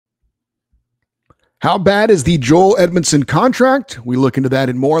How bad is the Joel Edmundson contract? We look into that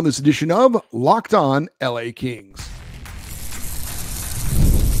and more on this edition of Locked On LA Kings.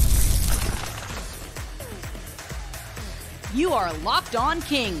 You are Locked On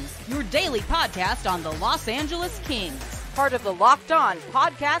Kings, your daily podcast on the Los Angeles Kings, part of the Locked On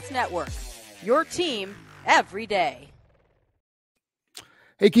Podcast Network, your team every day.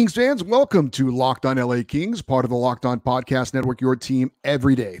 Hey, Kings fans, welcome to Locked On LA Kings, part of the Locked On Podcast Network, your team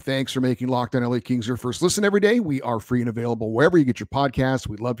every day. Thanks for making Locked On LA Kings your first listen every day. We are free and available wherever you get your podcasts.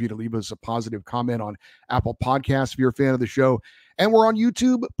 We'd love you to leave us a positive comment on Apple Podcasts if you're a fan of the show. And we're on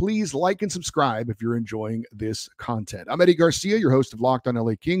YouTube. Please like and subscribe if you're enjoying this content. I'm Eddie Garcia, your host of Locked On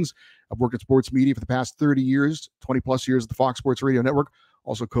LA Kings. I've worked in sports media for the past 30 years, 20 plus years at the Fox Sports Radio Network.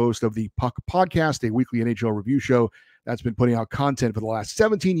 Also co-host of the Puck Podcast, a weekly NHL review show that's been putting out content for the last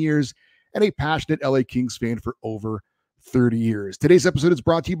 17 years, and a passionate LA Kings fan for over 30 years. Today's episode is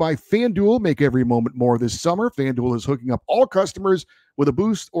brought to you by FanDuel. Make every moment more this summer. FanDuel is hooking up all customers with a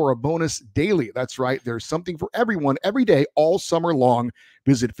boost or a bonus daily. That's right. There's something for everyone every day, all summer long.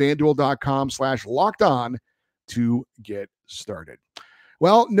 Visit FanDuel.com/lockedon to get started.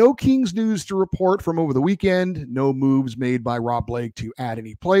 Well, no Kings news to report from over the weekend. No moves made by Rob Blake to add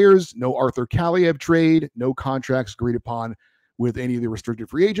any players. No Arthur Kaliev trade. No contracts agreed upon with any of the restricted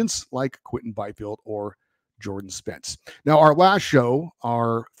free agents like Quinton Byfield or Jordan Spence. Now, our last show,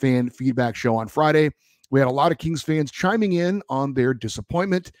 our fan feedback show on Friday, we had a lot of Kings fans chiming in on their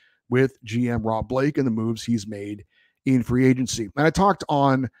disappointment with GM Rob Blake and the moves he's made in free agency. And I talked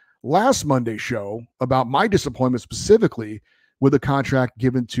on last Monday's show about my disappointment specifically with a contract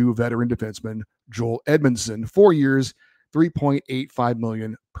given to veteran defenseman Joel Edmundson, 4 years, $3.85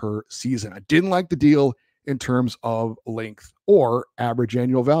 million per season. I didn't like the deal in terms of length or average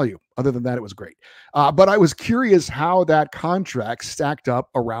annual value. Other than that, it was great. But I was curious how that contract stacked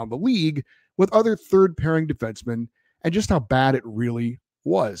up around the league with other third pairing defensemen and just how bad it really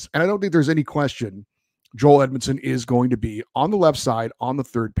was. And I don't think there's any question Joel Edmundson is going to be on the left side on the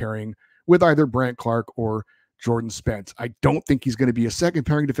third pairing with either Brandt Clarke or Jordan Spence. I don't think he's going to be a second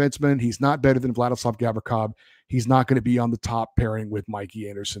pairing defenseman. He's not better than Vladislav Gavrikov. He's not going to be on the top pairing with Mikey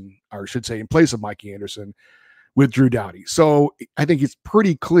Anderson, or I should say in place of Mikey Anderson with Drew Doughty. So I think it's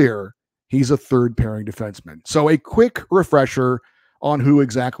pretty clear he's a third pairing defenseman. So a quick refresher on who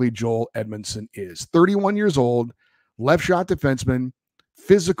exactly Joel Edmundson is. 31 years old, left shot defenseman,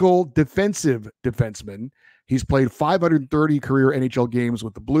 physical defensive defenseman. He's played 530 career NHL games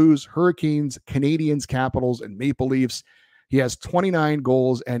with the Blues, Hurricanes, Canadiens, Capitals, and Maple Leafs. He has 29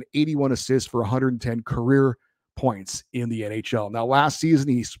 goals and 81 assists for 110 career points in the NHL. Now, last season,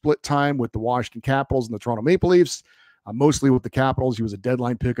 he split time with the Washington Capitals and the Toronto Maple Leafs, mostly with the Capitals. He was a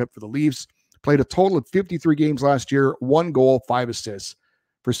deadline pickup for the Leafs. Played a total of 53 games last year, 1 goal, 5 assists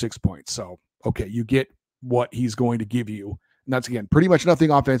for 6 points. So, okay, you get what he's going to give you. And that's, again, pretty much nothing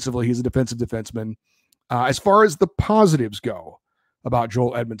offensively. He's a defensive defenseman. As far as the positives go about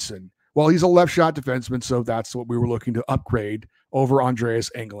Joel Edmundson, well, he's a left shot defenseman, so that's what we were looking to upgrade over Andreas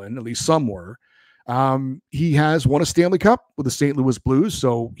Englund, at least some were. He has won a Stanley Cup with the St. Louis Blues,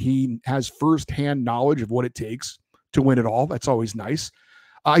 so he has firsthand knowledge of what it takes to win it all. That's always nice.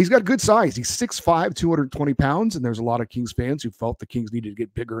 He's got good size. He's 6'5", 220 pounds, and there's a lot of Kings fans who felt the Kings needed to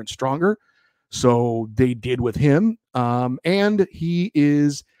get bigger and stronger, so they did with him. And he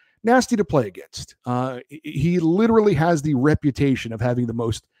is nasty to play against. He literally has the reputation of having the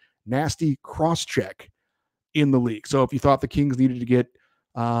most nasty cross-check in the league. So if you thought the Kings needed to get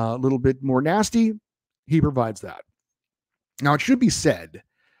a little bit more nasty, he provides that. Now, it should be said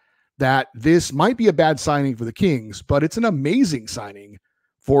that this might be a bad signing for the Kings, but it's an amazing signing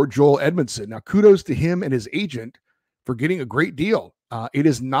for Joel Edmundson. Now, kudos to him and his agent for getting a great deal. It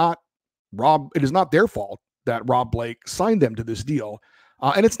is not their fault that Rob Blake signed them to this deal.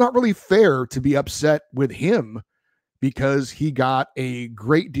 And it's not really fair to be upset with him because he got a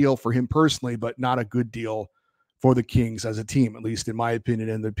great deal for him personally, but not a good deal for the Kings as a team, at least in my opinion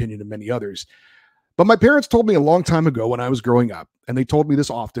and the opinion of many others. But my parents told me a long time ago when I was growing up, and they told me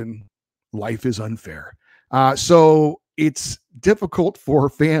this often, life is unfair. So it's difficult for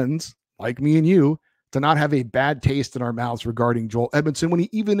fans like me and you to not have a bad taste in our mouths regarding Joel Edmundson when he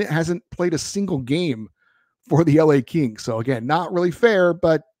even hasn't played a single game for the LA Kings. So again, not really fair,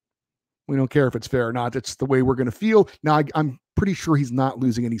 but we don't care if it's fair or not. It's the way we're going to feel. Now, I'm pretty sure he's not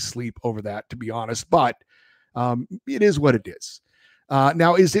losing any sleep over that, to be honest, but it is what it is.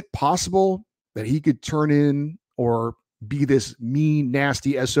 Now, is it possible that he could turn in or be this mean,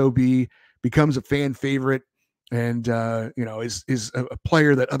 nasty SOB, becomes a fan favorite, and is a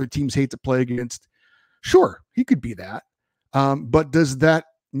player that other teams hate to play against? Sure, he could be that. But does that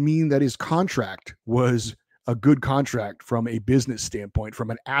mean that his contract was a good contract from a business standpoint, from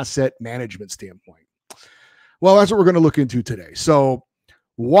an asset management standpoint. Well, that's what we're going to look into today. So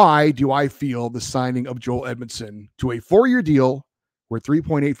why do I feel the signing of Joel Edmundson to a 4-year deal where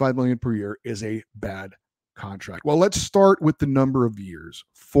 $3.85 million per year is a bad contract? Well, let's start with the number of years,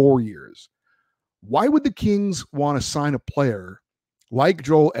 4 years. Why would the Kings want to sign a player like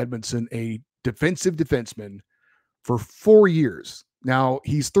Joel Edmundson, a defensive defenseman, for 4 years? Now,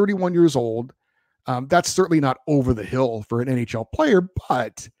 he's 31 years old. That's certainly not over the hill for an NHL player,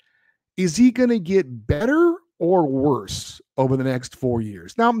 but is he going to get better or worse over the next 4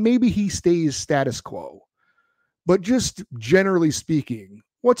 years? Now, maybe he stays status quo, but just generally speaking,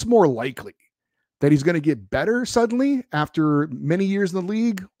 what's more likely? That he's going to get better suddenly after many years in the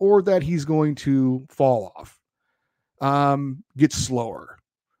league, or that he's going to fall off, get slower?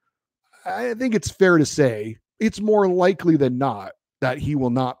 I think it's fair to say it's more likely than not that he will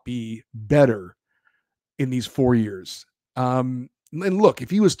not be better in these 4 years. And look,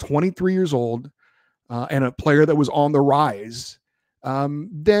 if he was 23 years old and a player that was on the rise,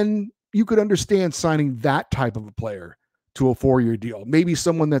 then you could understand signing that type of a player to a 4-year deal. Maybe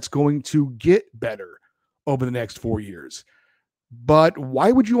someone that's going to get better over the next 4 years. But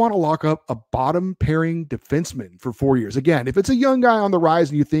why would you want to lock up a bottom pairing defenseman for 4 years? Again, if it's a young guy on the rise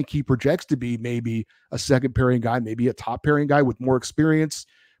and you think he projects to be maybe a second pairing guy, maybe a top pairing guy with more experience,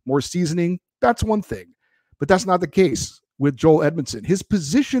 more seasoning, that's one thing. But that's not the case with Joel Edmundson. His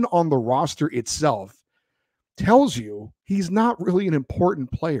position on the roster itself tells you he's not really an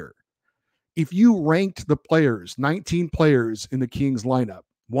important player. If you ranked the players, 19 players in the Kings lineup,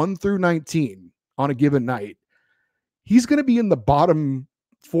 1 through 19 on a given night, he's going to be in the bottom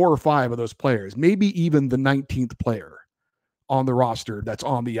 4 or 5 of those players, maybe even the 19th player on the roster that's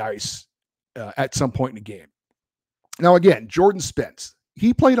on the ice at some point in the game. Now, again, Jordan Spence,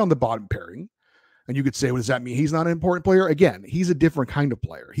 he played on the bottom pairing. And you could say, what does that mean? He's not an important player? Again, he's a different kind of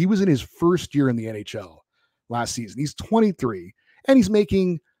player. He was in his first year in the NHL last season. He's 23, and he's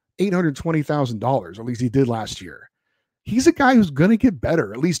making $820,000, or at least he did last year. He's a guy who's going to get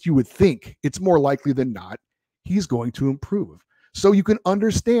better. At least you would think. It's more likely than not he's going to improve. So you can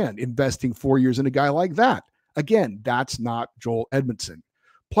understand investing 4 years in a guy like that. Again, that's not Joel Edmundson.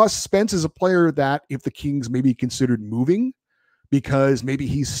 Plus, Spence is a player that if the Kings maybe considered moving, because maybe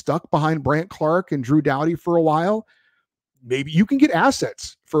he's stuck behind Brant Clark and Drew Doughty for a while, maybe you can get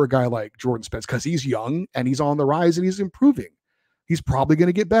assets for a guy like Jordan Spence because he's young and he's on the rise and he's improving. He's probably going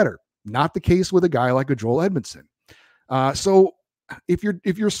to get better. Not the case with a guy like a Joel Edmundson. So if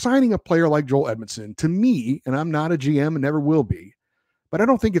you're signing a player like Joel Edmundson, to me, and I'm not a GM and never will be, but I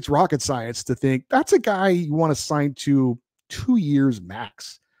don't think it's rocket science to think that's a guy you want to sign to 2 years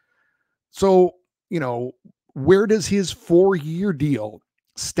max. So, where does his 4-year deal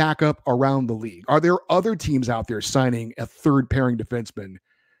stack up around the league? Are there other teams out there signing a third pairing defenseman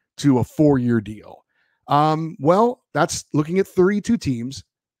to a 4-year deal? Well, that's looking at 32 teams.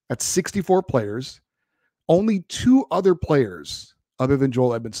 That's 64 players. Only 2 other players other than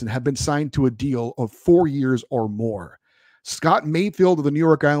Joel Edmundson have been signed to a deal of 4 years or more. Scott Mayfield of the New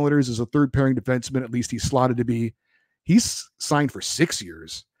York Islanders is a third pairing defenseman. At least he's slotted to be. He's signed for 6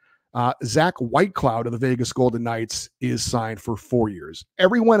 years. Zach Whitecloud of the Vegas Golden Knights is signed for 4 years.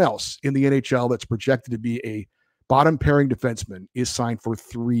 Everyone else in the NHL that's projected to be a bottom pairing defenseman is signed for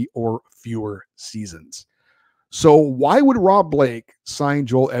 3 or fewer seasons. So why would Rob Blake sign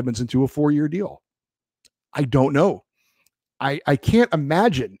Joel Edmundson to a 4-year deal? I don't know. I can't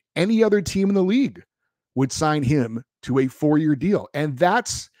imagine any other team in the league would sign him to a 4-year deal. And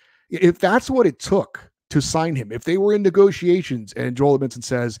if that's what it took to sign him, if they were in negotiations and Joel Edmundson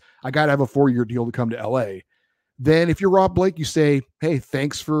says, I got to have a 4-year deal to come to LA, then if you're Rob Blake, you say, hey,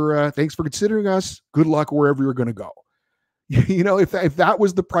 thanks for considering us. Good luck wherever you're going to go. If that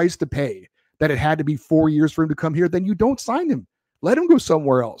was the price to pay, that it had to be 4 years for him to come here, then you don't sign him. Let him go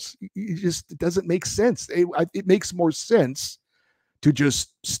somewhere else. It doesn't make sense. It makes more sense to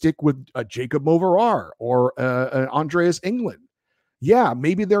just stick with a Jacob Moverar or an Andreas Englund. Yeah,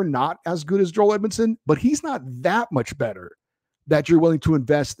 maybe they're not as good as Joel Edmundson, but he's not that much better that you're willing to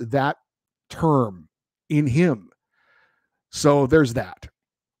invest that term in him. So there's that.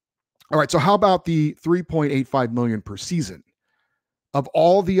 All right, so how about the $3.85 million per season? Of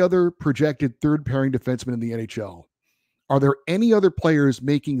all the other projected third pairing defensemen in the NHL, are there any other players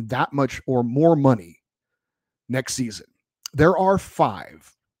making that much or more money next season? There are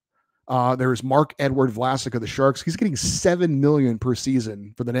 5. There's Mark-Edward Vlasic of the Sharks. He's getting $7 million per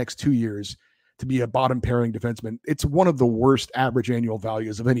season for the next 2 years to be a bottom pairing defenseman. It's one of the worst average annual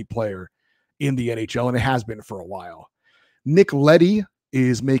values of any player in the NHL, and it has been for a while. Nick Leddy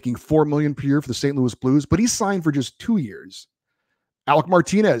is making $4 million per year for the St. Louis Blues, but he's signed for just 2 years. Alec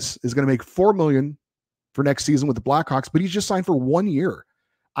Martinez is going to make $4 million for next season with the Blackhawks, but he's just signed for 1 year.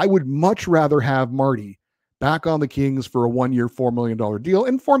 I would much rather have Marty back on the Kings for a 1 year, $4 million deal,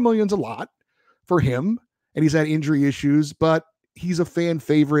 and $4 million's a lot for him. And he's had injury issues, but he's a fan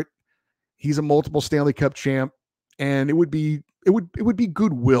favorite. He's a multiple Stanley Cup champ, and it would be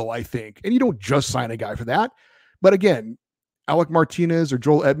goodwill, I think. And you don't just sign a guy for that. But again, Alec Martinez or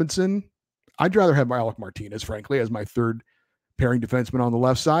Joel Edmundson, I'd rather have Alec Martinez, frankly, as my third pairing defenseman on the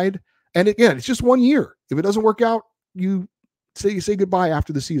left side. And again, it's just 1 year. If it doesn't work out, you say goodbye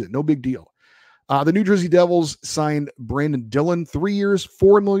after the season. No big deal. The New Jersey Devils signed Brandon Dillon, 3 years,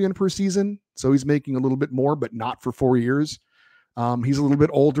 $4 million per season. So he's making a little bit more, but not for 4 years. He's a little bit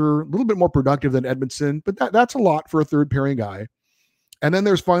older, a little bit more productive than Edmundson, but that's a lot for a third pairing guy. And then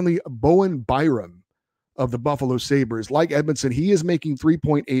there's finally Bowen Byram of the Buffalo Sabres. Like Edmundson, he is making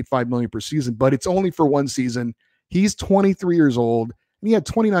 $3.85 million per season, but it's only for 1 season. He's 23 years old, and he had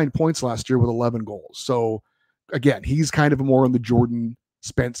 29 points last year with 11 goals. So again, he's kind of more in the Jordan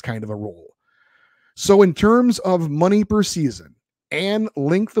Spence kind of a role. So in terms of money per season and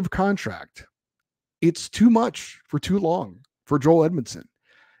length of contract, it's too much for too long for Joel Edmundson.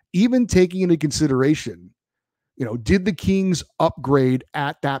 Even taking into consideration, did the Kings upgrade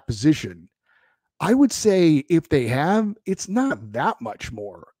at that position? I would say if they have, it's not that much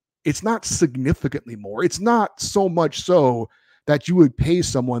more. It's not significantly more. It's not so much so that you would pay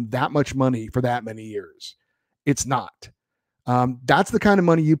someone that much money for that many years. It's not. That's the kind of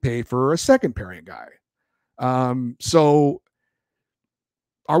money you pay for a second pairing guy. So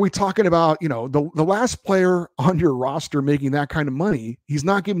are we talking about, the last player on your roster making that kind of money? He's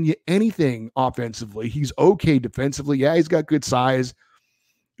not giving you anything offensively. He's okay defensively. Yeah, he's got good size,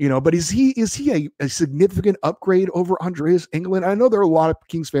 but is he a significant upgrade over Andreas Englund? I know there are a lot of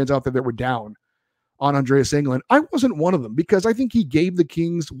Kings fans out there that were down on Andreas Englund. I wasn't one of them because I think he gave the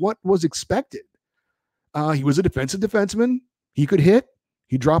Kings what was expected. He was a defensive defenseman. He could hit.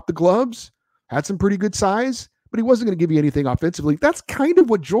 He dropped the gloves, had some pretty good size, but he wasn't going to give you anything offensively. That's kind of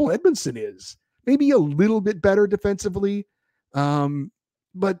what Joel Edmundson is. Maybe a little bit better defensively,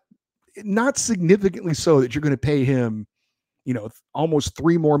 but not significantly so that you're going to pay him, almost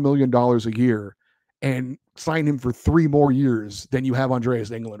 $3 more million a year and sign him for 3 more years than you have Andreas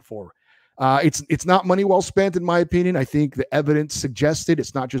Englund for. It's not money well spent, in my opinion. I think the evidence suggests it.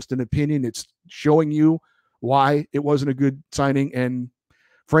 It's not just an opinion. It's showing you why it wasn't a good signing. And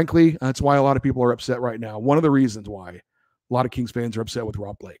frankly, that's why a lot of people are upset right now. One of the reasons why a lot of Kings fans are upset with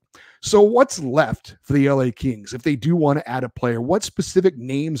Rob Blake. So what's left for the LA Kings if they do want to add a player? What specific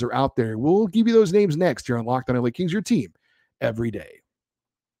names are out there? We'll give you those names next here on Locked On LA Kings, your team every day.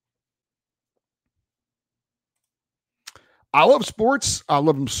 I love sports. I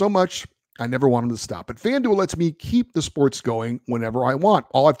love them so much. I never want them to stop. But FanDuel lets me keep the sports going whenever I want.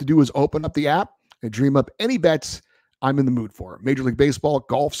 All I have to do is open up the app and dream up any bets I'm in the mood for. Major League Baseball,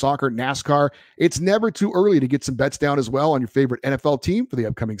 golf, soccer, NASCAR. It's never too early to get some bets down as well on your favorite NFL team for the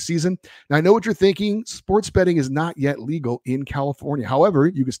upcoming season. Now, I know what you're thinking. Sports betting is not yet legal in California. However,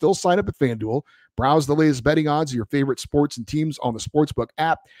 you can still sign up at FanDuel, browse the latest betting odds of your favorite sports and teams on the Sportsbook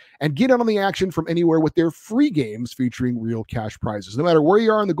app, and get on the action from anywhere with their free games featuring real cash prizes. No matter where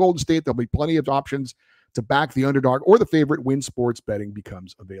you are in the Golden State, there'll be plenty of options to back the underdog or the favorite when sports betting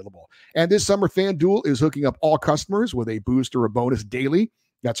becomes available. And this summer, FanDuel is hooking up all customers with a boost or a bonus daily.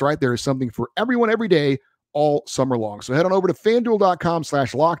 That's right. There is something for everyone every day, all summer long. So head on over to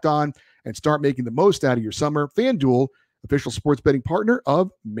FanDuel.com/lockedon and start making the most out of your summer. FanDuel, official sports betting partner of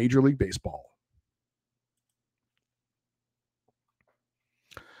Major League Baseball.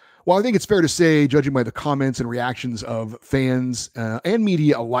 Well, I think it's fair to say, judging by the comments and reactions of fans and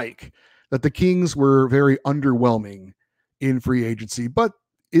media alike, that the Kings were very underwhelming in free agency. But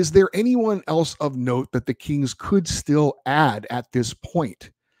is there anyone else of note that the Kings could still add at this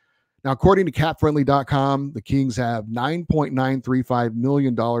point? Now, according to CapFriendly.com, the Kings have $9.935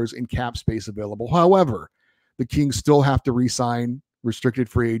 million in cap space available. However, the Kings still have to re-sign restricted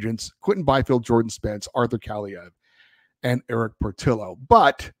free agents Quentin Byfield, Jordan Spence, Arthur Kaliev, and Eric Portillo.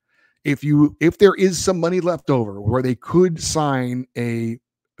 But if there is some money left over where they could sign a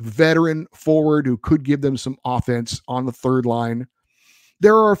veteran forward who could give them some offense on the third line,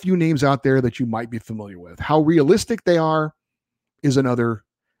 there are a few names out there that you might be familiar with. How realistic they are is another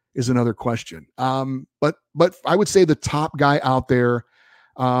question. But I would say the top guy out there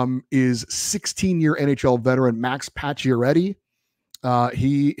is 16-year NHL veteran Max Pacioretty.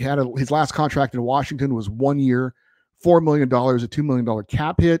 He had his last contract in Washington was 1 year, $4 million, a $2 million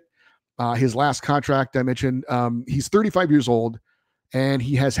cap hit. His last contract, I mentioned, he's 35 years old. and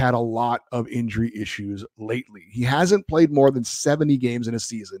he has had a lot of injury issues lately. He hasn't played more than 70 games in a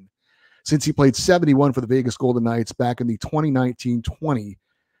season since he played 71 for the Vegas Golden Knights back in the 2019-20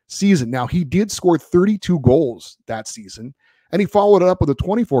 season. Now, he did score 32 goals that season, and he followed it up with a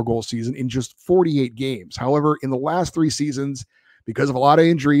 24-goal season in just 48 games. However, in the last 3 seasons, because of a lot of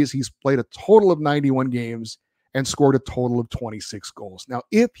injuries, he's played a total of 91 games and scored a total of 26 goals. Now,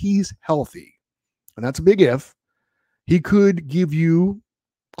 if he's healthy, and that's a big if, he could give you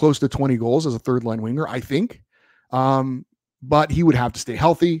close to 20 goals as a third-line winger, I think. But he would have to stay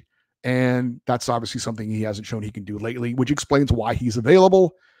healthy, and that's obviously something he hasn't shown he can do lately, which explains why he's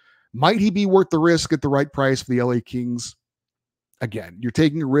available. Might he be worth the risk at the right price for the LA Kings? Again, you're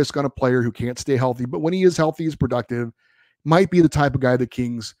taking a risk on a player who can't stay healthy, but when he is healthy, he's productive. Might be the type of guy the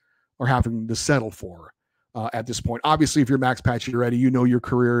Kings are having to settle for at this point. Obviously, if you're Max Pacioretty, you know your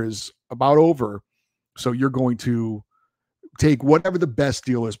career is about over, so you're going to take whatever the best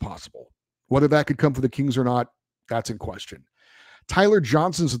deal is possible. Whether that could come for the Kings or not, that's in question. Tyler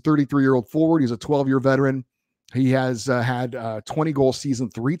Johnson's a 33-year-old forward. He's a 12-year veteran. He has had a 20-goal season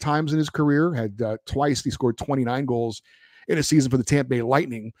 3 times in his career. Had twice he scored 29 goals in a season for the Tampa Bay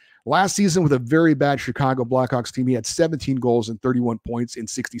Lightning. Last season with a very bad Chicago Blackhawks team, he had 17 goals and 31 points in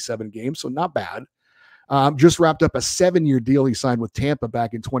 67 games, so not bad. Just wrapped up a 7-year deal he signed with Tampa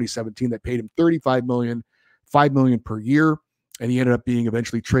back in 2017 that paid him $35 million, $5 million per year, and he ended up being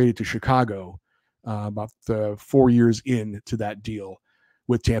eventually traded to Chicago about 4 years into that deal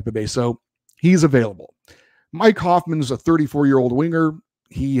with Tampa Bay. So he's available. Mike Hoffman's a 34-year-old winger.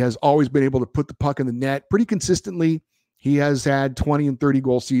 He has always been able to put the puck in the net pretty consistently. He has had 20 and 30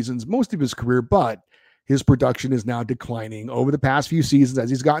 goal seasons most of his career, but his production is now declining over the past few seasons as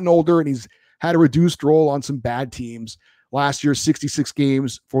he's gotten older and he's had a reduced role on some bad teams. Last year, 66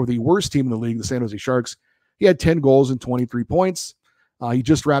 games for the worst team in the league, the San Jose Sharks. He had 10 goals and 23 points. He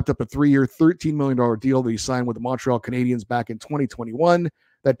just wrapped up a 3-year, $13 million deal that he signed with the Montreal Canadiens back in 2021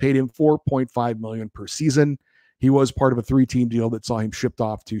 that paid him $4.5 million per season. He was part of a 3-team deal that saw him shipped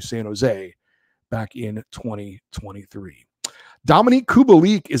off to San Jose back in 2023. Dominique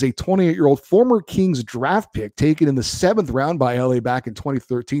Kubalik is a 28-year-old former Kings draft pick taken in the 7th round by LA back in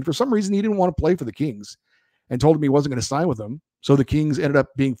 2013. For some reason, he didn't want to play for the Kings and told him he wasn't going to sign with them. So the Kings ended up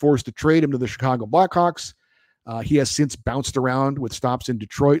being forced to trade him to the Chicago Blackhawks. He has since bounced around with stops in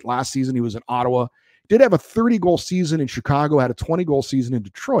Detroit. Last season, he was in Ottawa. Did have a 30-goal season in Chicago, had a 20-goal season in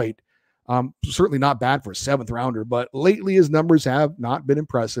Detroit. Certainly not bad for a 7th rounder, but lately his numbers have not been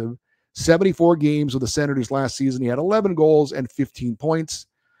impressive. 74 games with the Senators last season. He had 11 goals and 15 points.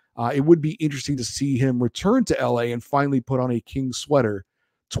 It would be interesting to see him return to LA and finally put on a Kings sweater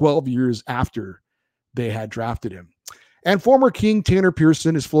 12 years after they had drafted him. And former King Tanner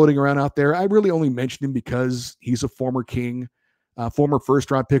Pearson is floating around out there. I really only mentioned him because he's a former King, former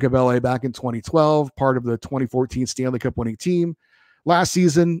first-round pick of LA back in 2012, part of the 2014 Stanley Cup winning team. Last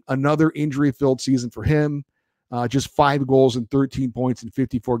season, another injury-filled season for him. Just 5 goals and 13 points in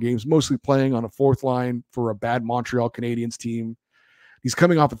 54 games, mostly playing on a 4th line for a bad Montreal Canadiens team. He's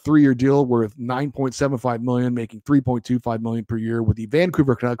coming off a 3-year deal worth $9.75 million, making $3.25 million per year with the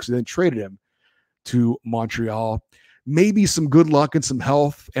Vancouver Canucks, who then traded him to Montreal. Maybe some good luck and some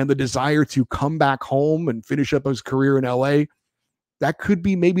health and the desire to come back home and finish up his career in LA. That could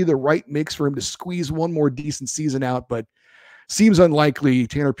be maybe the right mix for him to squeeze one more decent season out, but seems unlikely.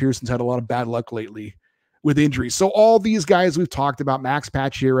 Tanner Pearson's had a lot of bad luck lately with injuries. So all these guys we've talked about, Max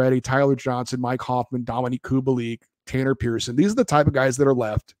Pacioretty, Tyler Johnson, Mike Hoffman, Dominique Kubalik, Tanner Pearson, these are the type of guys that are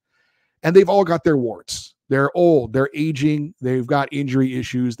left, and they've all got their warts. They're old, they're aging, they've got injury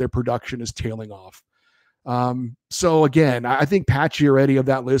issues, their production is tailing off. So again, I think Pacioretty of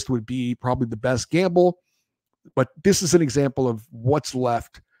that list would be probably the best gamble, but this is an example of what's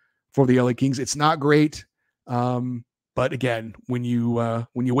left for the LA Kings. It's not great. But again, when you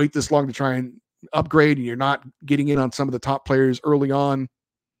wait this long to try and upgrade and you're not getting in on some of the top players early on,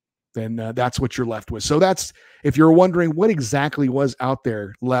 then that's what you're left with. So that's, if you're wondering what exactly was out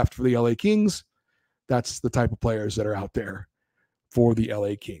there left for the LA Kings, that's the type of players that are out there for the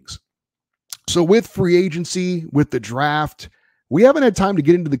LA Kings. So with free agency, with the draft, we haven't had time to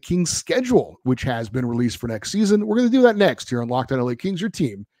get into the Kings schedule, which has been released for next season. We're going to do that next here on Locked On LA Kings, your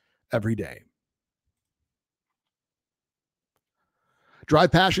team every day.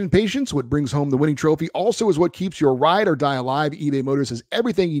 Drive passion and patience. What brings home the winning trophy also is what keeps your ride or die alive. eBay Motors has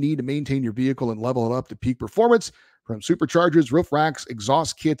everything you need to maintain your vehicle and level it up to peak performance. From superchargers, roof racks,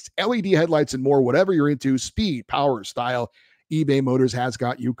 exhaust kits, LED headlights, and more, whatever you're into, speed, power, style, eBay Motors has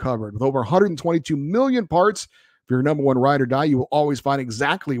got you covered. With over 122 million parts for your number one ride or die, you will always find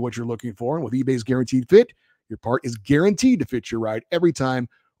exactly what you're looking for. And with eBay's guaranteed fit, your part is guaranteed to fit your ride every time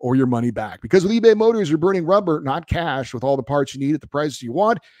or your money back. Because with eBay Motors, you're burning rubber, not cash. With all the parts you need at the prices you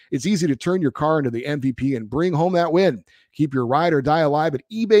want, it's easy to turn your car into the MVP and bring home that win. Keep your ride or die alive at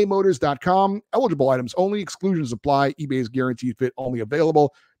ebaymotors.com. Eligible items only. Exclusions apply. eBay's guaranteed fit only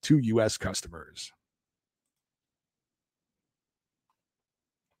available to U.S. customers.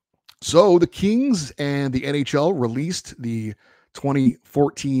 So the Kings and the NHL released the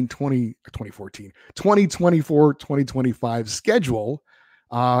 2024-2025 schedule.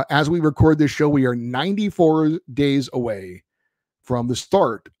 As we record this show, we are 94 days away from the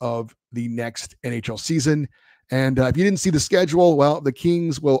start of the next NHL season. And if you didn't see the schedule, well, the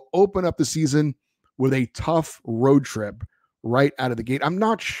Kings will open up the season with a tough road trip right out of the gate. I'm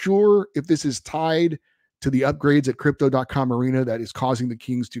not sure if this is tied to the upgrades at Crypto.com Arena that is causing the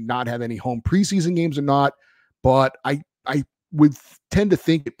Kings to not have any home preseason games or not, but I would tend to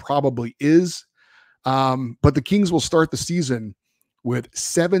think it probably is. But the Kings will start the season with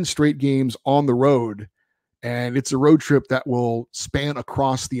 7 straight games on the road, and it's a road trip that will span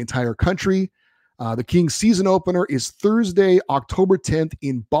across the entire country. The Kings season opener is Thursday, October 10th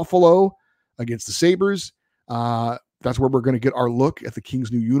in Buffalo against the Sabres. That's where we're going to get our look at the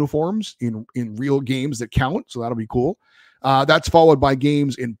Kings' new uniforms in real games that count, so that'll be cool. That's followed by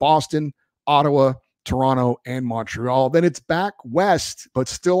games in Boston, Ottawa, Toronto, and Montreal. Then it's back west, but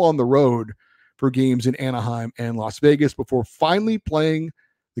still on the road for games in Anaheim and Las Vegas before finally playing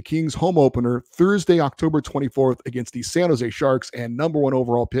the Kings home opener Thursday, October 24th against the San Jose Sharks and number 1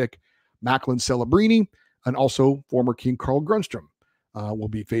 overall pick, Macklin Celebrini, and also former King Carl Grundstrom will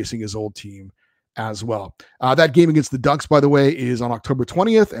be facing his old team as well. That game against the Ducks, by the way, is on October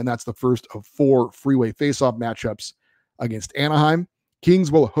 20th, and that's the first of 4 freeway faceoff matchups against Anaheim.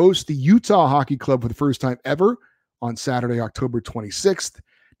 Kings will host the Utah Hockey Club for the first time ever on Saturday, October 26th.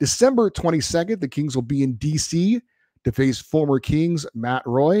 December 22nd, the Kings will be in D.C. to face former Kings Matt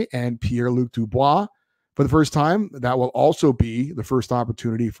Roy and Pierre-Luc Dubois for the first time. That will also be the first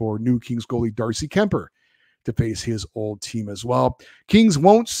opportunity for new Kings goalie Darcy Kemper to face his old team as well. Kings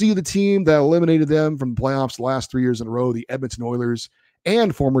won't see the team that eliminated them from the playoffs the last 3 years in a row, the Edmonton Oilers,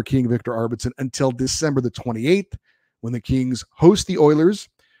 and former King Victor Arvidsson, until December the 28th, when the Kings host the Oilers.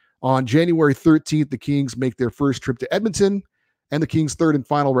 On January 13th, the Kings make their first trip to Edmonton, and the Kings' third and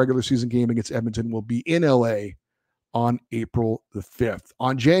final regular season game against Edmonton will be in LA on April the 5th.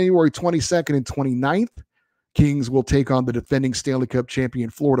 On January 22nd and 29th, Kings will take on the defending Stanley Cup champion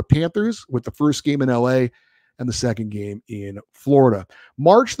Florida Panthers with the first game in LA and the second game in Florida.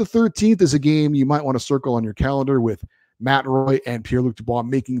 March the 13th is a game you might want to circle on your calendar, with Matt Roy and Pierre-Luc Dubois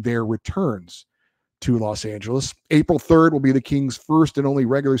making their returns to Los Angeles. April 3rd will be the Kings' first and only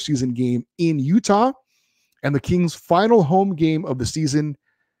regular season game in Utah, and the Kings' final home game of the season,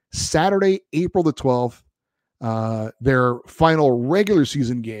 Saturday, April the 12th. Their final regular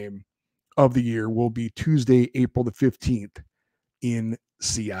season game of the year will be Tuesday, April the 15th in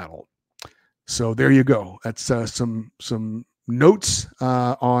Seattle. So there you go. That's some notes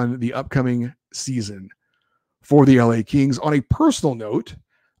on the upcoming season for the LA Kings. On a personal note,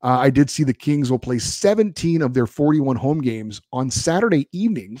 I did see the Kings will play 17 of their 41 home games on Saturday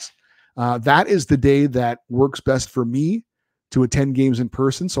evenings. That is the day that works best for me to attend games in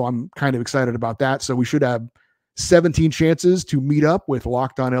person, so I'm kind of excited about that. So we should have 17 chances to meet up with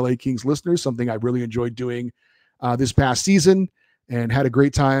Locked On LA Kings listeners, something I really enjoyed doing this past season and had a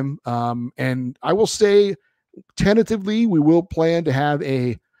great time. And I will say, tentatively, we will plan to have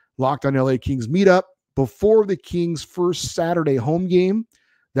a Locked On LA Kings meetup before the Kings' first Saturday home game.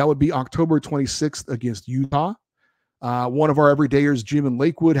 That would be October 26th against Utah. One of our everydayers, Jim in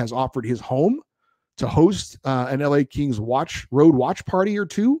Lakewood, has offered his home to host an LA Kings road watch party or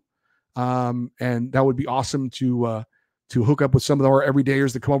two. And that would be awesome to hook up with some of our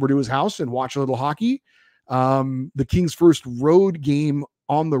everydayers that come over to his house and watch a little hockey. The Kings' first road game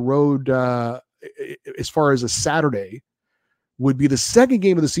on the road, as far as a Saturday, would be the second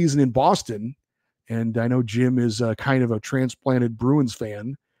game of the season in Boston. And I know Jim is kind of a transplanted Bruins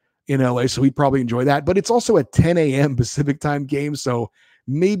fan in LA, so he'd probably enjoy that. But it's also a 10 a.m. Pacific time game, so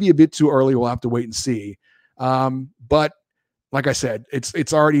maybe a bit too early. We'll have to wait and see. But like I said,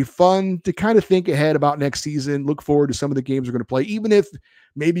 it's already fun to kind of think ahead about next season, look forward to some of the games we're going to play, even if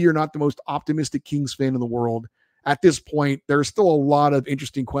maybe you're not the most optimistic Kings fan in the world. At this point, there's still a lot of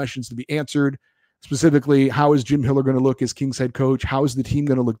interesting questions to be answered. Specifically, how is Jim Hiller going to look as Kings head coach? How is the team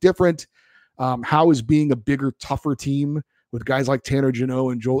going to look different? How is being a bigger, tougher team with guys like Tanner Jeannot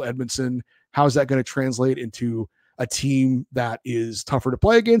and Joel Edmundson, how is that going to translate into a team that is tougher to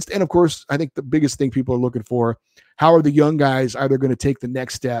play against? And of course, I think the biggest thing people are looking for, how are the young guys either going to take the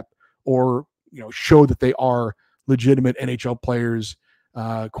next step or show that they are legitimate NHL players.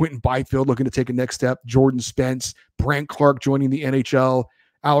 Quentin Byfield looking to take a next step. Jordan Spence, Brant Clark joining the NHL,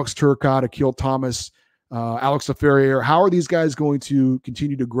 Alex Turcotte, Akil Thomas, Alex Laferriere. How are these guys going to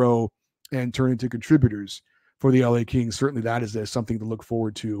continue to grow and turn into contributors for the LA Kings? Certainly that is something to look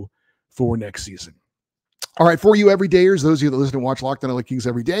forward to for next season. All right, for you everydayers, those of you that listen and watch Locked On LA Kings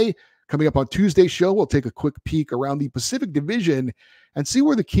every day, coming up on Tuesday's show, we'll take a quick peek around the Pacific Division and see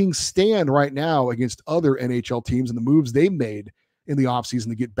where the Kings stand right now against other NHL teams and the moves they've made in the offseason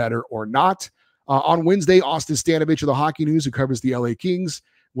to get better or not. On Wednesday, Austin Stanovich of the Hockey News, who covers the LA Kings,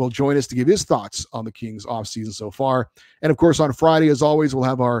 will join us to give his thoughts on the Kings offseason so far. And of course, on Friday, as always, we'll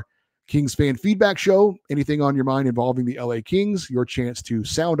have our Kings fan feedback show. Anything on your mind involving the LA Kings, your chance to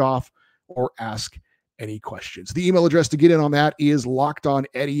sound off or ask any questions. The email address to get in on that is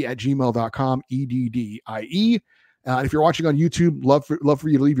lockedoneddie@gmail.com, EDDIE. And if you're watching on YouTube, love for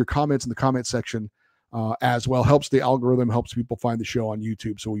you to leave your comments in the comment section as well. Helps the algorithm, helps people find the show on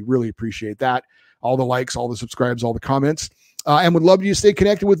YouTube. So we really appreciate that. All the likes, all the subscribes, all the comments. And would love you to stay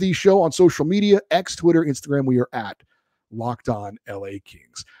connected with the show on social media, X, Twitter, Instagram. We are at Locked On LA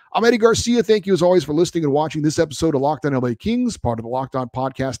Kings. I'm Eddie Garcia. Thank you as always for listening and watching this episode of Locked On LA Kings, part of the Locked On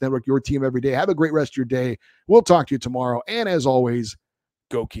Podcast Network, your team every day. Have a great rest of your day. We'll talk to you tomorrow. And as always,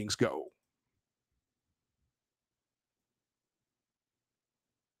 go Kings, go.